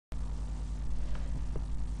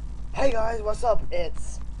Hey guys, what's up?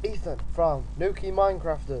 It's Ethan from Nuki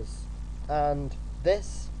Minecrafters, and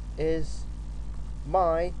this is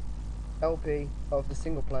my LP of the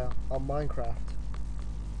single player on Minecraft.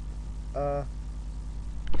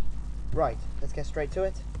 Right, let's get straight to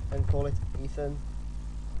it and call it Ethan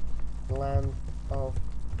Land of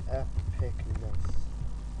Epicness.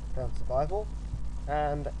 Down survival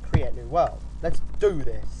and create new world. Let's do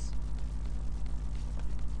this.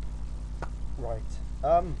 Right,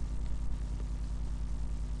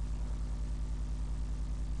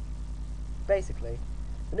 basically,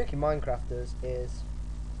 the Nuki Minecrafters is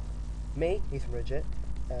me, Ethan Ridgett,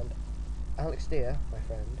 and Alex Deer, my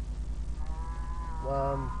friend.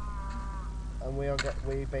 And we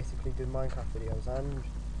basically do Minecraft videos, and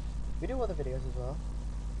we do other videos as well.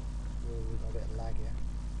 We got a bit of lag here.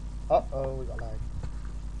 Oh, we got lag.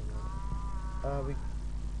 We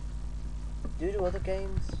do other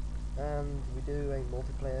games, and we do a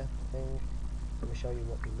multiplayer thing. And we show you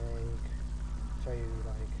what we make, show you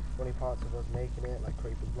like funny parts of us making it, like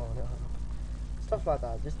creepers blowing it up, stuff like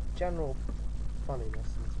that. Just general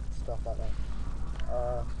funniness and stuff like that.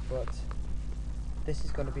 But this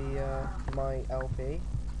is going to be my LP.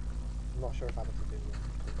 I'm not sure if Alex is doing it.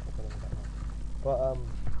 I don't know about that.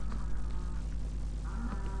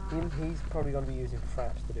 But he's probably going to be using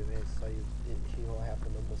Fraps to do his, so he will have the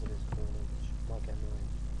numbers in his corner, which might get annoying.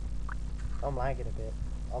 I'm lagging a bit.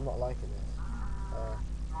 I'm not liking this.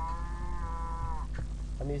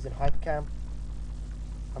 I'm using Hypercam.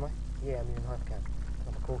 Am I? Yeah, I'm using Hypercam.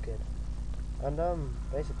 I'm a cool kid. And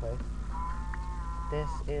basically, this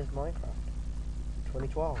is Minecraft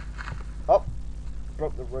 2012. Oh,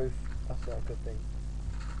 broke the roof. That's not a good thing.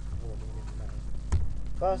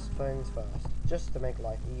 First things first, just to make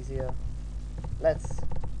life easier, let's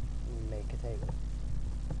make a table.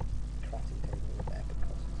 Crafting table with epic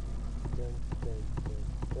costs. Dun dun dun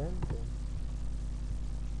dun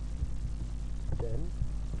dun.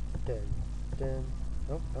 Dun dun.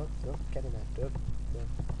 Oh, get in there. Dun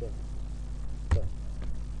dun dun dun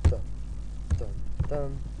dun dun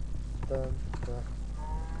dun dun dun.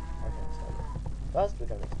 Okay, so first we're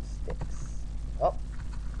gonna make some sticks. Oh,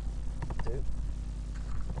 two.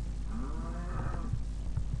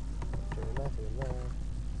 Doing that.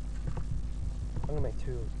 I'm gonna make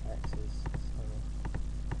two axes.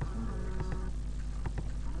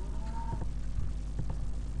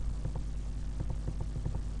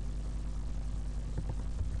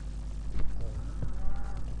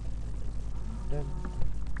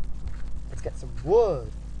 Let's get some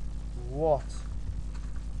wood. What?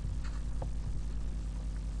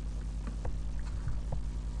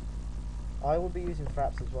 I will be using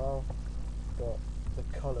fraps as well, but the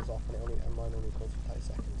colour's off and mine only goes for 30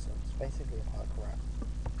 seconds, so it's basically a pile of crap.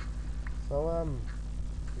 So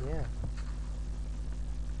yeah.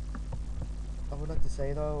 I would like to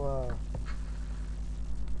say though,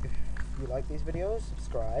 if you like these videos,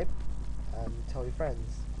 subscribe and tell your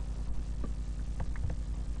friends.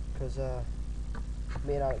 Because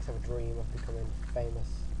me and Alex have a dream of becoming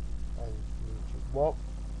famous on YouTube. What?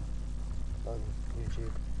 On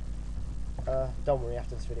YouTube. Don't worry,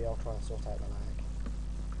 after this video I'll try and sort out the lag.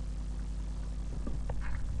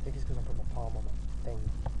 I think it's because I put my palm on my thing.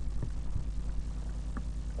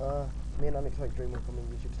 Me and Alex like dream of becoming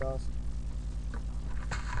YouTube stars.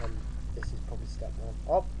 And this is probably step one.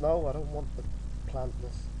 Oh, no, I don't want the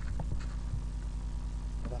plantness.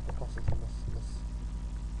 The apicosity-ness.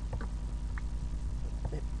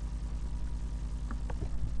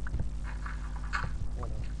 Oh no,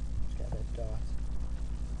 just get a bit of dirt.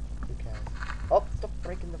 Who cares? Oh, stop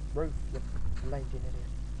breaking the roof, you blinding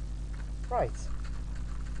idiot. Right.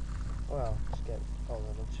 Well, just get. Oh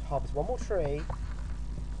no, let's harvest one more tree.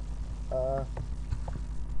 And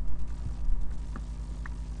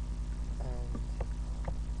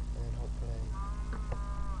hopefully.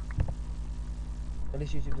 At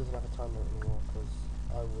least YouTube doesn't have a timer anymore, because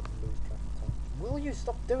I would lose track of time. Will you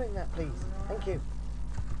stop doing that, please? Thank you.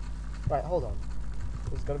 Right, hold on.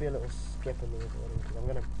 There's got to be a little skip in the recording, because I'm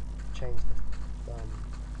going to change the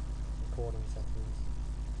recording settings.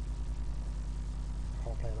 I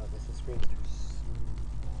can't play it like this, the screen's too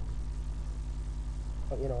small.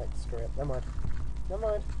 But you know what, screw it. Never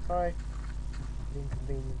mind. Sorry. The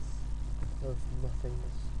inconvenience of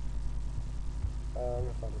nothingness. I'm going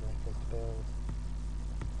to find a nice place to build.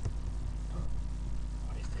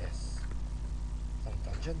 What is this? Is that a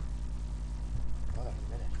dungeon? Oh, in a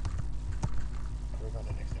minute. Probably about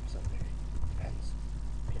the next episode, maybe. Depends.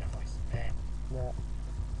 Peanut voice.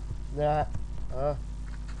 Nah.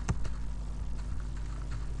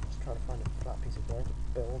 Just trying to find a flat piece of ground to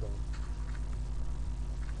build on.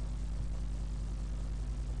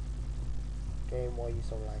 Game, why are you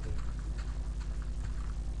so laggy?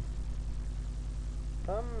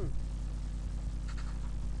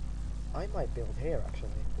 I might build here actually.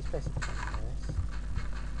 This place is pretty nice.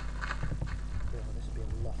 Yeah, this would be a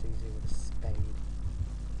lot easier with a spade.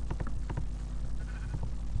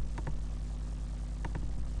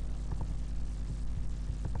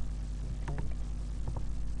 Okay.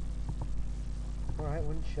 Alright,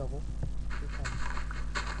 wooden shovel. Okay.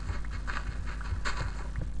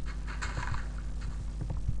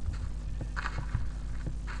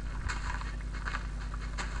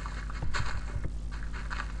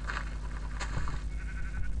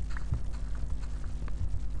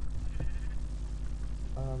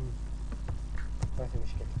 I think we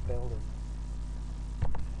should get to building.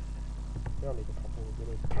 We don't need the proper wood, we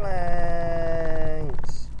need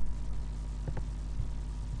planks!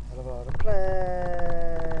 Hell of a lot of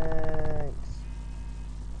planks!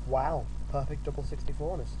 Wow, perfect double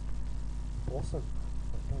 64ness. Awesome.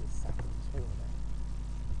 I don't need saplings, wait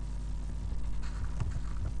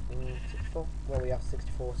a minute. 64? Well, we have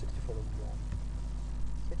 64, 64 and 1.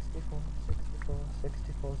 64, 64,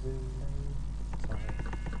 64 Zulu. Sorry.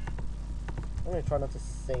 I'm going to try not to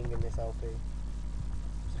sing in this LP.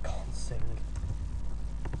 Because I can't sing.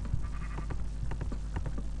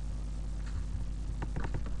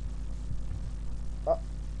 Oh,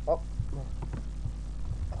 oh.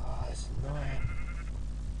 Oh, it's annoying.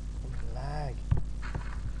 I'm lag.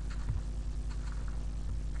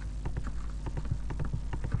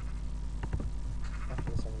 After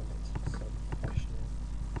this I'm going to make some so professional.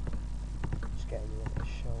 Just getting you into the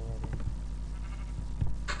show ready.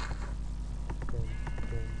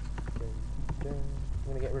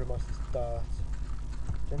 I'm gonna get rid of most of this dirt.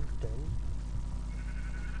 Dun dun.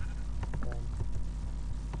 Dun.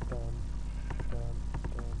 Dun. Dun.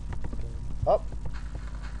 Dun. Dun. Up!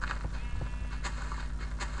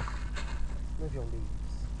 Move your leaves.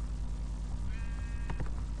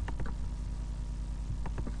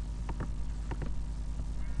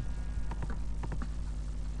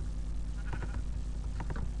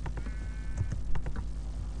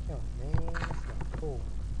 Oh man, that's not cool.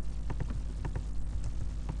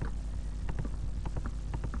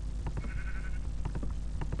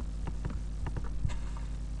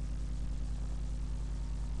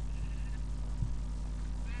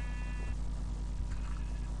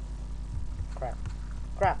 Crap.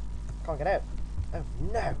 Crap! Can't get out. Oh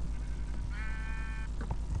no! Put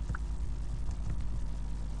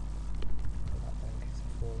that down in case I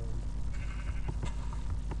fall in.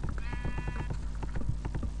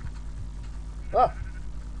 Ah!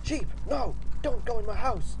 Sheep! No! Don't go in my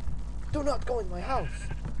house! Do not go in my house!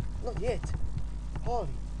 Not yet! Holy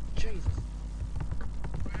Jesus!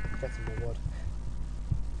 Get some more wood.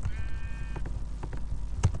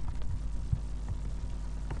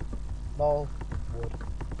 Lol. Wood.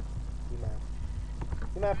 You mad.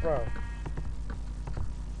 You mad, bro?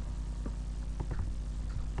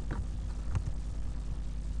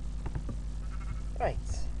 Right.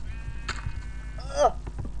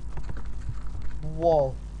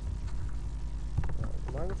 Whoa.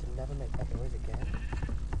 Remind me to never make that noise again.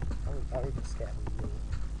 I'll even scare me.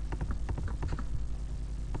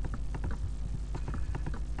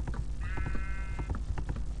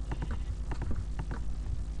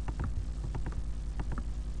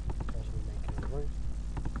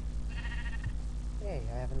 Hey,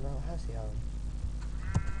 I have a little housey home.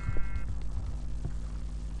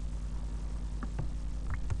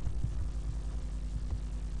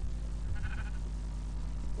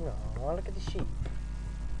 Oh, look at the sheep.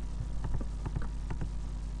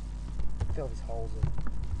 Fill these holes in.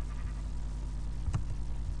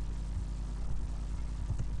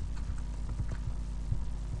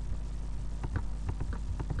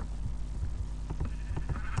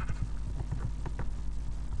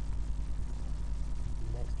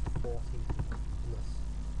 Next 40. Yes.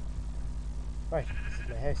 Right, this is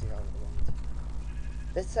my housey home at the moment.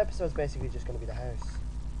 This episode is basically just going to be the house.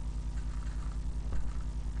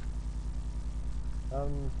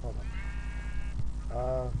 Hold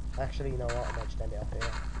on. Actually, you know what? I might just end it off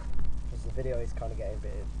here. Because the video is kind of getting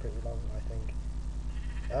pretty long, I think.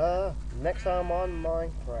 Next time on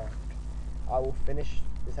Minecraft, I will finish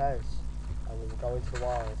this house. And we will go into the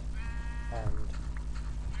wild. And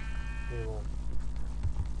we will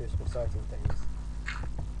do some exciting things.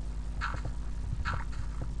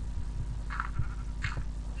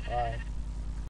 Bye.